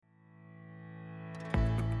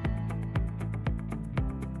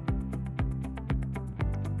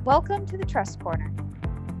Welcome to the Trust Corner,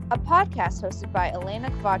 a podcast hosted by Elena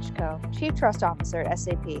Kvachko, Chief Trust Officer at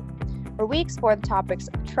SAP, where we explore the topics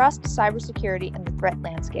of trust, cybersecurity, and the threat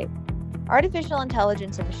landscape. Artificial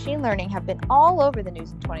intelligence and machine learning have been all over the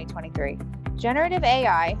news in 2023. Generative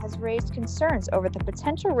AI has raised concerns over the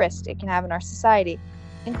potential risks it can have in our society,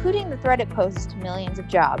 including the threat it poses to millions of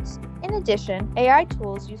jobs. In addition, AI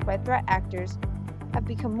tools used by threat actors have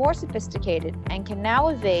become more sophisticated and can now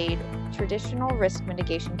evade traditional risk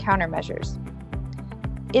mitigation countermeasures.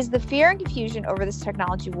 Is the fear and confusion over this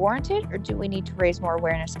technology warranted, or do we need to raise more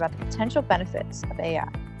awareness about the potential benefits of AI?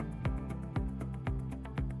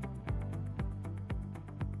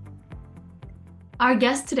 Our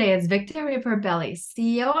guest today is Victor Riberbelli,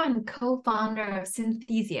 CEO and co-founder of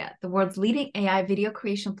Synthesia, the world's leading AI video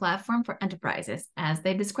creation platform for enterprises, as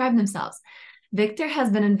they describe themselves. Victor has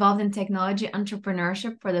been involved in technology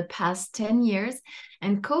entrepreneurship for the past 10 years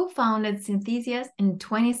and co-founded Synthesia in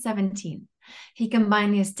 2017. He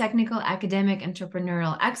combined his technical, academic,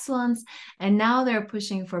 entrepreneurial excellence, and now they're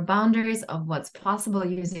pushing for boundaries of what's possible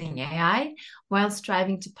using AI while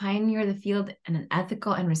striving to pioneer the field in an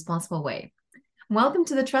ethical and responsible way. Welcome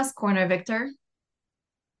to the Trust Corner, Victor.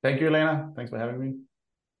 Thank you, Elena. Thanks for having me.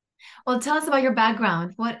 Well, tell us about your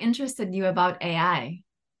background. What interested you about AI?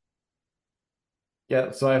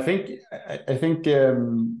 Yeah, so I think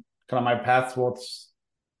kind of my path towards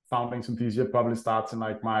founding Synthesia probably starts in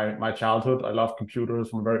like my childhood. I loved computers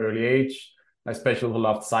from a very early age. I especially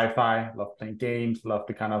loved sci-fi, loved playing games, loved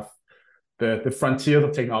the kind of the frontiers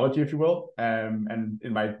of technology, if you will. And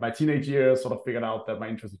in my teenage years, sort of figured out that my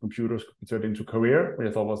interest in computers could be turned into a career, which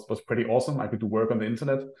I thought was pretty awesome. I could do work on the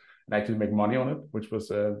internet and actually make money on it, which was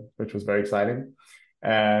very exciting.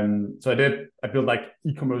 So I built like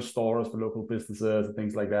e-commerce stores for local businesses and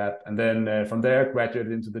things like that. And then from there,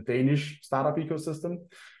 graduated into the Danish startup ecosystem,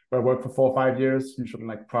 where I worked for 4 or 5 years, usually in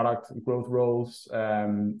like product and growth roles,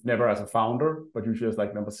 never as a founder, but usually as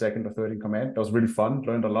like number second or third in command. That was really fun,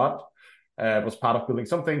 learned a lot. Was part of building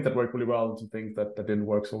some things that worked really well and some things that didn't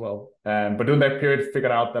work so well. But during that period,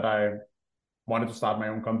 figured out that I wanted to start my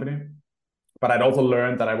own company. But I'd also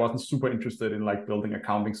learned that I wasn't super interested in like building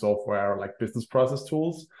accounting software or like business process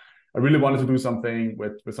tools. I really wanted to do something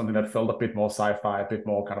with something that felt a bit more sci-fi, a bit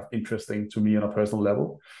more kind of interesting to me on a personal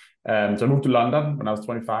level. So I moved to London when I was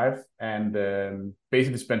 25 and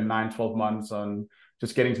basically spent 9-12 months on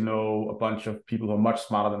just getting to know a bunch of people who are much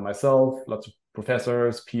smarter than myself, lots of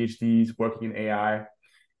professors, PhDs working in AI.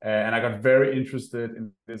 And I got very interested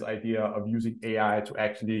in this idea of using AI to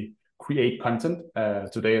actually create content.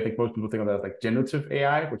 Today, I think most people think of that as like generative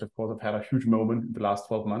AI, which of course have had a huge moment in the last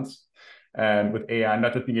 12 months with AI,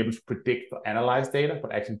 not just being able to predict or analyze data,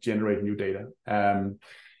 but actually generate new data.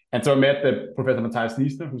 And so I met the Professor Mathias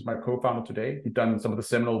Niesner, who's my co-founder today. He'd done some of the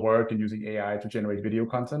seminal work in using AI to generate video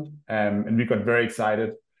content. And we got very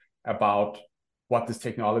excited about what this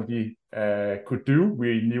technology could do.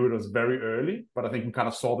 We knew it was very early, but I think we kind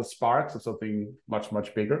of saw the sparks of something much,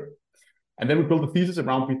 much bigger. And then we built a thesis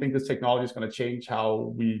around, we think this technology is going to change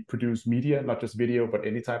how we produce media, not just video, but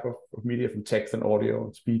any type of media from text and audio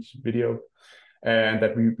and speech, video. And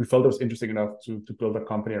that we felt it was interesting enough to build a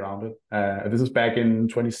company around it. This was back in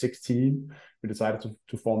 2016. We decided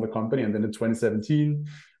to form the company. And then in 2017,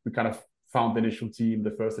 we kind of found the initial team,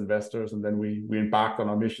 the first investors, and then we embarked on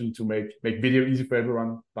our mission to make video easy for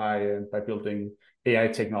everyone by building AI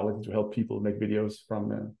technology to help people make videos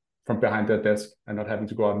from behind their desk and not having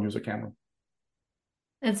to go out and use a camera.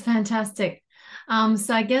 That's fantastic.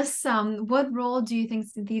 So I guess what role do you think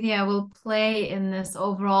Synthesia will play in this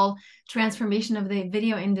overall transformation of the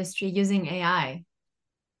video industry using AI?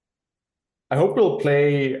 I hope we'll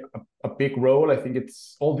play a big role. I think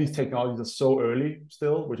it's all these technologies are so early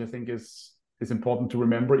still, which I think is important to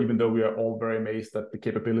remember, even though we are all very amazed at the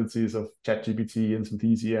capabilities of ChatGPT and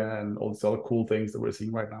Synthesia and all these other cool things that we're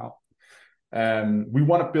seeing right now. We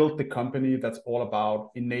want to build the company that's all about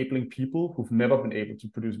enabling people who've never been able to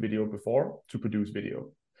produce video before to produce video.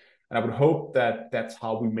 And I would hope that that's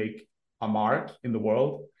how we make a mark in the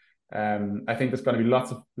world. I think there's going to be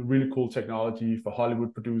lots of really cool technology for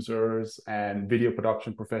Hollywood producers and video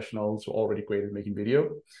production professionals who are already great at making video.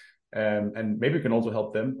 And maybe we can also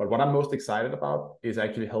help them. But what I'm most excited about is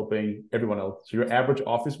actually helping everyone else. So your average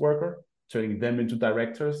office worker, turning them into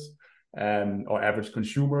directors, or average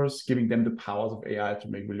consumers, giving them the powers of AI to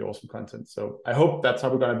make really awesome content. So I hope that's how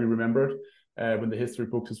we're going to be remembered when the history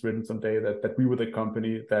books is written someday, that we were the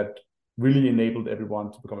company that really enabled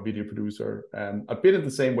everyone to become a video producer. A bit in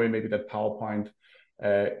the same way maybe that PowerPoint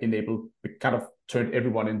kind of turned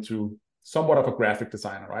everyone into somewhat of a graphic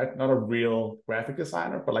designer, right? Not a real graphic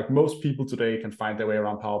designer, but like most people today can find their way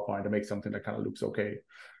around PowerPoint and make something that kind of looks okay.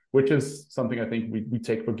 which is something I think we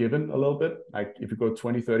take for given a little bit. Like if you go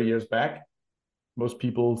 20, 30 years back, most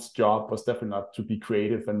people's job was definitely not to be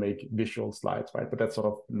creative and make visual slides, right? But that's sort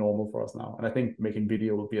of normal for us now. And I think making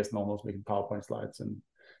video will be as normal as making PowerPoint slides in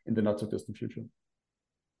the not so distant future.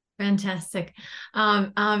 Fantastic.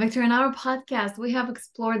 Victor, in our podcast, we have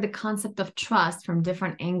explored the concept of trust from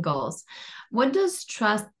different angles. What does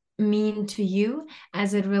trust mean to you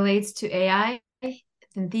as it relates to AI,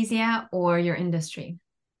 Synthesia, or your industry?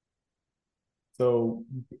 So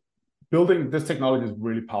building this technology is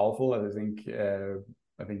really powerful.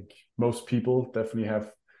 I think most people definitely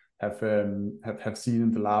have seen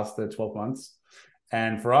in the last 12 months.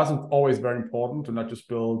 And for us, it's always very important to not just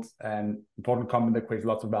build an important company that creates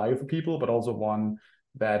lots of value for people, but also one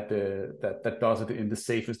that does it in the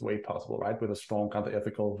safest way possible, right? With a strong kind of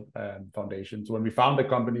ethical foundation. So when we found the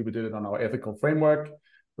company, we did it on our ethical framework,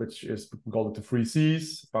 which is called the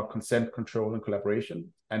 3Cs, about consent, control, and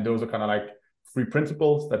collaboration. And those are kind of like 3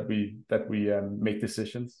 principles that we make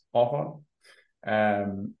decisions off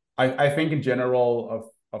on. I think in general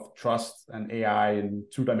of trust and AI in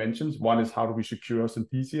 2 dimensions. One is how do we secure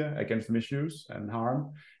Synthesia against misuse and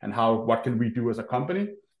harm, and what can we do as a company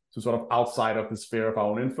to sort of outside of the sphere of our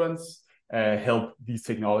own influence, help these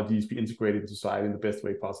technologies be integrated in society in the best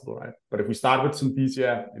way possible, right? But if we start with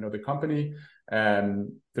Synthesia, the company,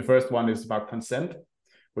 the first one is about consent,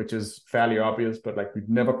 which is fairly obvious, but like we'd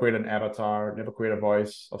never create an avatar, never create a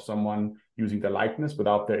voice of someone using their likeness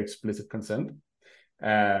without their explicit consent.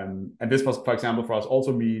 And this was, for example, for us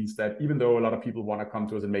also means that even though a lot of people want to come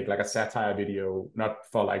to us and make like a satire video, not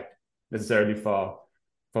for like necessarily for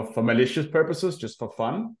malicious purposes, just for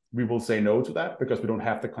fun, we will say no to that because we don't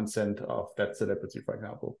have the consent of that celebrity, for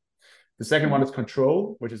example. The second one is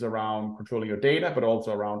control, which is around controlling your data, but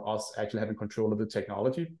also around us actually having control of the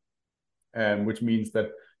technology, which means that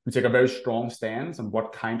we take a very strong stance on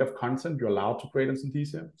what kind of content you're allowed to create on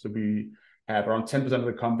Synthesia. So we have around 10% of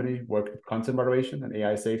the company work with content moderation and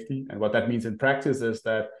AI safety. And what that means in practice is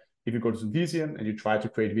that if you go to Synthesia and you try to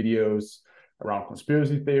create videos around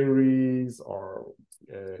conspiracy theories or,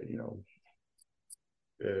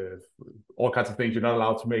 all kinds of things, you're not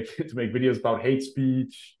allowed to make videos about hate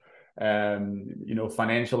speech,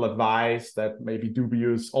 financial advice that may be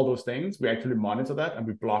dubious, all those things. We actually monitor that and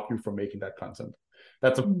we block you from making that content.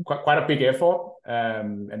 That's quite a big effort,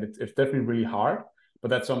 and it's definitely really hard. But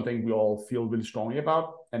that's something we all feel really strongly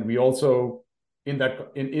about. And we also, in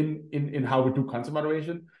how we do content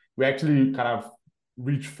moderation, we actually kind of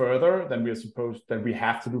reach further than we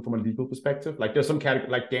have to do from a legal perspective. Like there's some category,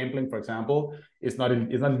 like gambling, for example, it's not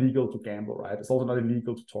illegal to gamble, right? It's also not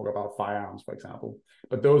illegal to talk about firearms, for example.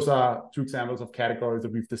 But those are 2 examples of categories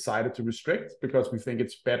that we've decided to restrict because we think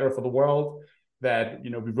it's better for the world that,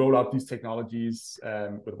 we roll out these technologies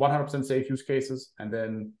with 100% safe use cases, and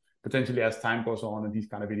then potentially as time goes on and these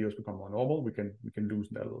kind of videos become more normal, we can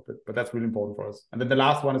loosen that a little bit. But that's really important for us. And then the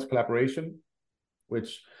last one is collaboration,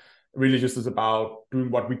 which really just is about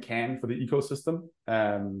doing what we can for the ecosystem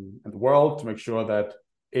and the world to make sure that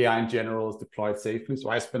AI in general is deployed safely. So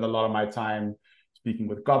I spend a lot of my time speaking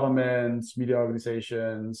with governments, media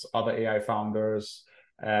organizations, other AI founders,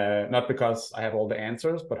 not because I have all the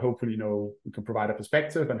answers, but hopefully, we can provide a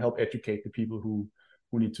perspective and help educate the people who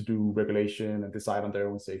need to do regulation and decide on their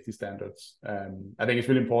own safety standards. I think it's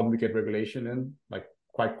really important to get regulation in like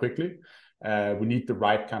quite quickly. We need the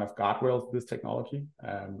right kind of guardrails for this technology.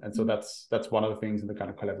 And so that's one of the things in the kind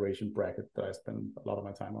of collaboration bracket that I spend a lot of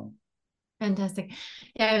my time on. Fantastic.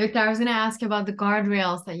 Yeah, Victor, I was going to ask you about the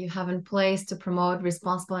guardrails that you have in place to promote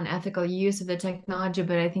responsible and ethical use of the technology,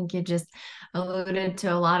 but I think you just alluded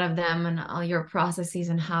to a lot of them and all your processes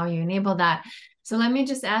and how you enable that. So let me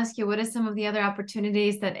just ask you, what are some of the other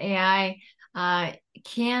opportunities that AI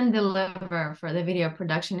can deliver for the video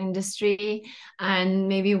production industry? And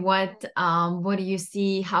maybe what do you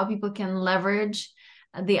see how people can leverage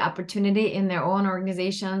the opportunity in their own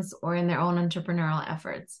organizations or in their own entrepreneurial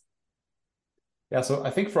efforts? Yeah, so I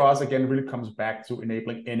think for us, again, it really comes back to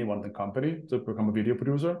enabling anyone in the company to become a video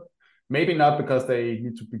producer. Maybe not because they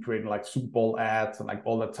need to be creating like Super Bowl ads and like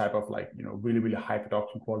all that type of like, really, really high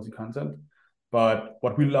production quality content. But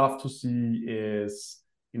what we love to see is,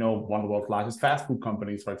 one of the world's largest fast food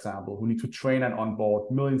companies, for example, who need to train and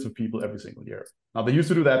onboard millions of people every single year. Now, they used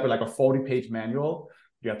to do that with like a 40-page manual.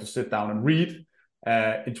 You have to sit down and read.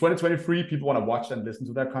 In 2023, people want to watch and listen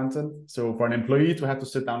to that content. So for an employee to have to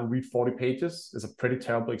sit down and read 40 pages is a pretty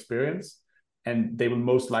terrible experience. And they will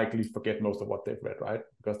most likely forget most of what they've read, right?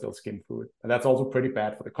 Because they'll skim through it. And that's also pretty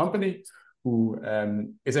bad for the company, who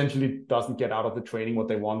essentially doesn't get out of the training what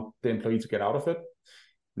they want the employee to get out of it.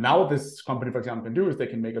 Now what this company, for example, can do is they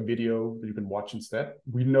can make a video that you can watch instead.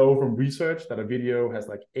 We know from research that a video has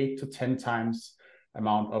like 8 to 10 times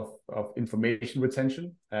amount of information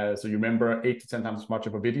retention. So you remember 8 to 10 times as much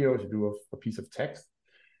of a video as you do of a piece of text.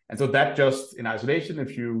 And so that just in isolation,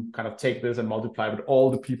 if you kind of take this and multiply with all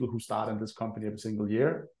the people who start in this company every single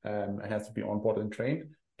year, it has to be onboarded and trained.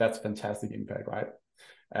 That's fantastic impact, right?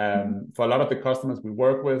 For a lot of the customers we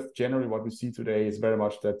work with, generally what we see today is very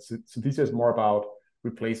much that Synthesia is more about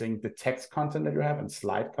replacing the text content that you have and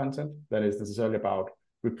slide content that is necessarily about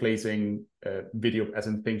replacing video as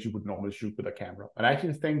in things you would normally shoot with a camera. And I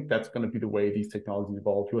actually think that's going to be the way these technologies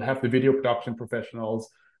evolve. You'll have the video production professionals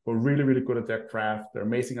who are really, really good at their craft. They're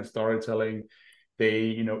amazing at storytelling.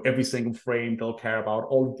 They, every single frame they'll care about,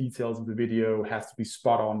 all the details of the video has to be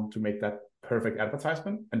spot on to make that perfect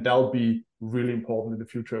advertisement. And that'll be really important in the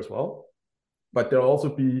future as well. But there'll also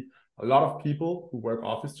be a lot of people who work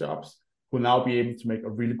office jobs who will now be able to make a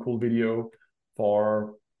really cool video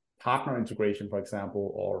for partner integration, for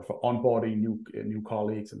example, or for onboarding new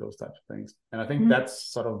colleagues and those types of things. And I think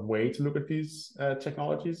that's sort of way to look at these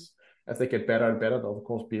technologies. As they get better and better, they'll of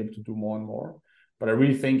course be able to do more and more. But I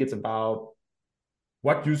really think it's about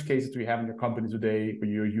what use cases do you have in your company today where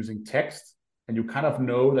you're using text and you kind of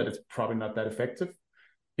know that it's probably not that effective.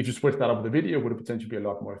 If you switch that up with a video, it would potentially be a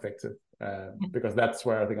lot more effective because that's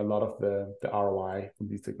where I think a lot of the ROI from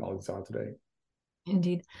these technologies are today.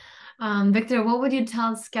 Indeed. Victor, what would you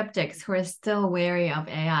tell skeptics who are still wary of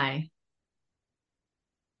AI?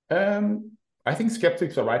 I think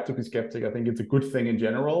skeptics are right to be skeptic. I think it's a good thing in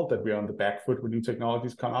general that we're on the back foot when new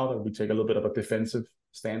technologies come out and we take a little bit of a defensive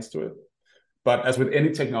stance to it. But as with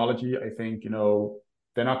any technology, I think,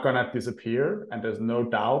 they're not going to disappear. And there's no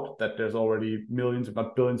doubt that there's already millions, if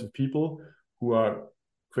not billions of people who are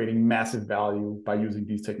creating massive value by using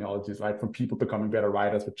these technologies, right? From people becoming better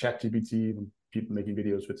writers with ChatGPT, from people making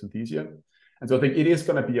videos with Synthesia. And so I think it is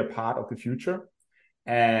going to be a part of the future.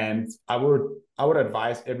 And I would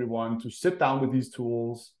advise everyone to sit down with these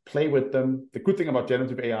tools, play with them. The good thing about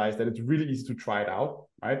generative AI is that it's really easy to try it out,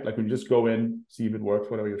 right? Like when you just go in, see if it works,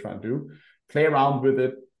 whatever you're trying to do, play around with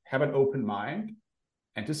it, have an open mind,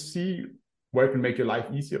 and just see where it can make your life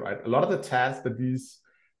easier, right? A lot of the tasks that these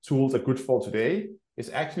tools are good for today is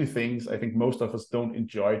actually things I think most of us don't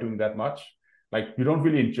enjoy doing that much. Like you don't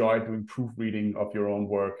really enjoy doing proofreading of your own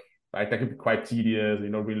work, right? That can be quite tedious. You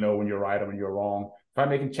don't really know when you're right or when you're wrong. Try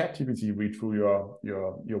making ChatGPT read through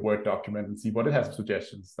your Word document and see what it has for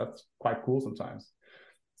suggestions. That's quite cool sometimes.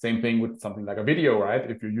 Same thing with something like a video,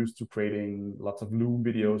 right? If you're used to creating lots of Loom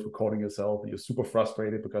videos, recording yourself, and you're super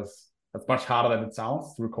frustrated because that's much harder than it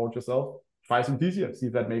sounds to record yourself, try Synthesia, see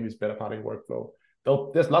if that maybe is a better part of your workflow.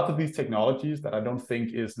 There's lots of these technologies that I don't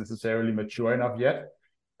think is necessarily mature enough yet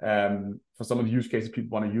for some of the use cases people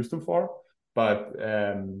want to use them for. But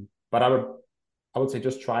I would say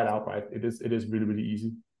just try it out, right? It is really, really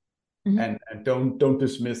easy. And don't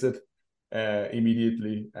dismiss it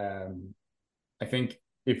immediately. I think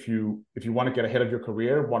if you want to get ahead of your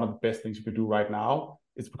career, one of the best things you could do right now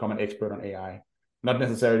is become an expert on AI. Not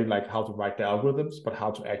necessarily like how to write the algorithms, but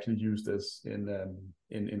how to actually use this in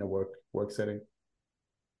a work setting.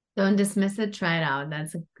 Don't dismiss it, try it out.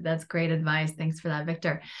 That's great advice. Thanks for that,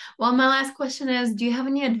 Victor. Well, my last question is, do you have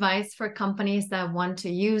any advice for companies that want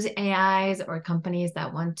to use AIs or companies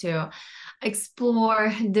that want to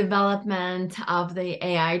explore development of the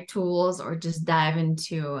AI tools or just dive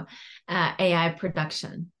into AI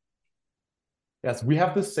production? Yes, we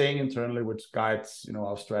have this saying internally which guides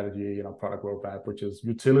our strategy and our product roadmap, which is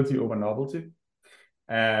utility over novelty.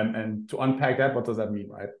 And to unpack that, what does that mean,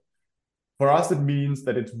 right? For us, it means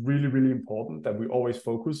that it's really, really important that we always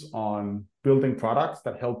focus on building products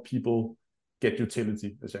that help people get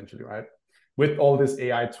utility, essentially, right? With all this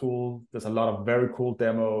AI tool, there's a lot of very cool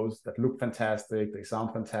demos that look fantastic. They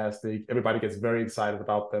sound fantastic. Everybody gets very excited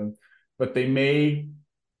about them, but they may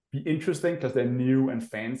be interesting because they're new and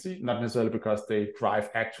fancy, not necessarily because they drive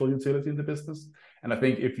actual utility in the business. And I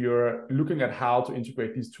think if you're looking at how to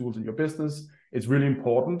integrate these tools in your business, it's really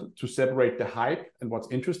important to separate the hype and what's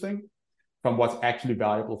interesting from what's actually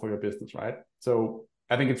valuable for your business, right? So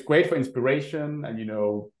I think it's great for inspiration and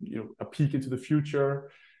a peek into the future.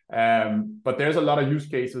 But there's a lot of use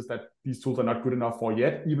cases that these tools are not good enough for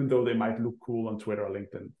yet, even though they might look cool on Twitter or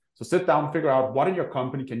LinkedIn. So sit down and figure out what in your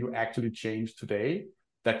company can you actually change today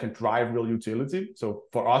that can drive real utility. So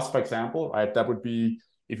for us, for example, right, that would be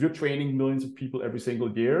if you're training millions of people every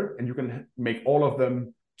single year and you can make all of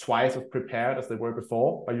them twice as prepared as they were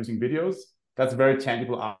before by using videos, that's a very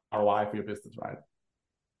tangible ROI for your business, right?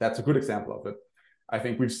 That's a good example of it. I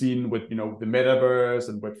think we've seen with, the metaverse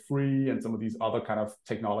and Web3 and some of these other kind of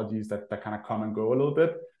technologies that kind of come and go a little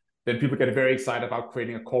bit, then people get very excited about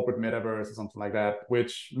creating a corporate metaverse or something like that,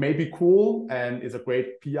 which may be cool and is a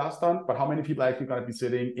great PR stunt, but how many people are actually going to be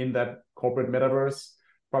sitting in that corporate metaverse?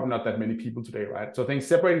 Probably not that many people today, right? So I think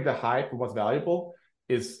separating the hype from what's valuable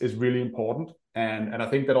is really important. And I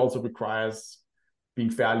think that also requires being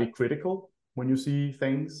fairly critical when you see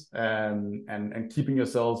things, and keeping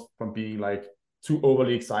yourself from being like too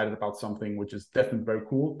overly excited about something, which is definitely very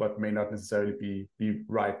cool, but may not necessarily be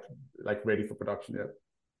right, like ready for production yet.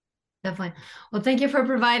 Definitely. Well, thank you for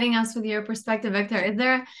providing us with your perspective,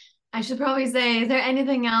 Victor. I should probably say, is there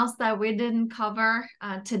anything else that we didn't cover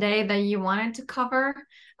today that you wanted to cover,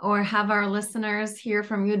 or have our listeners hear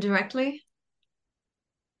from you directly?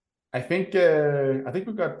 I think we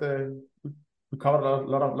covered a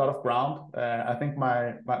lot of ground. I think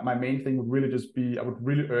my main thing would really just be, I would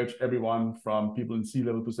really urge everyone, from people in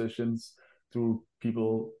C-level positions to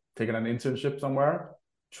people taking an internship somewhere,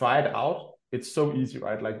 try it out. It's so easy,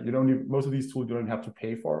 right? Like, you don't need, most of these tools you don't have to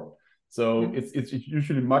pay for. So it's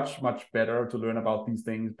usually much better to learn about these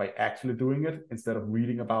things by actually doing it instead of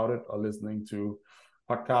reading about it or listening to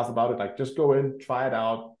podcasts about it. Like, just go in, try it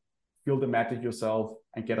out, feel the magic yourself,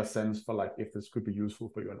 and get a sense for like if this could be useful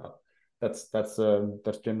for you or not. That's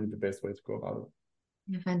generally the best way to go about it.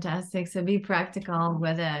 Yeah, fantastic. So be practical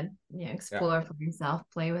with it. Explore for yourself,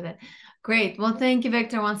 play with it. Great. Well, thank you,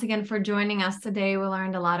 Victor, once again for joining us today. We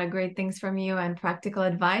learned a lot of great things from you and practical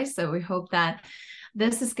advice. So we hope that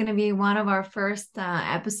this is going to be one of our first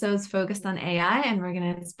episodes focused on AI, and we're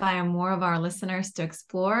going to inspire more of our listeners to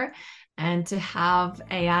explore and to have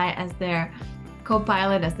AI as their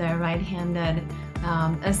co-pilot, as their right-handed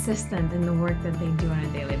assistant in the work that they do on a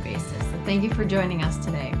daily basis. So thank you for joining us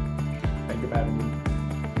today. Thank you for having me.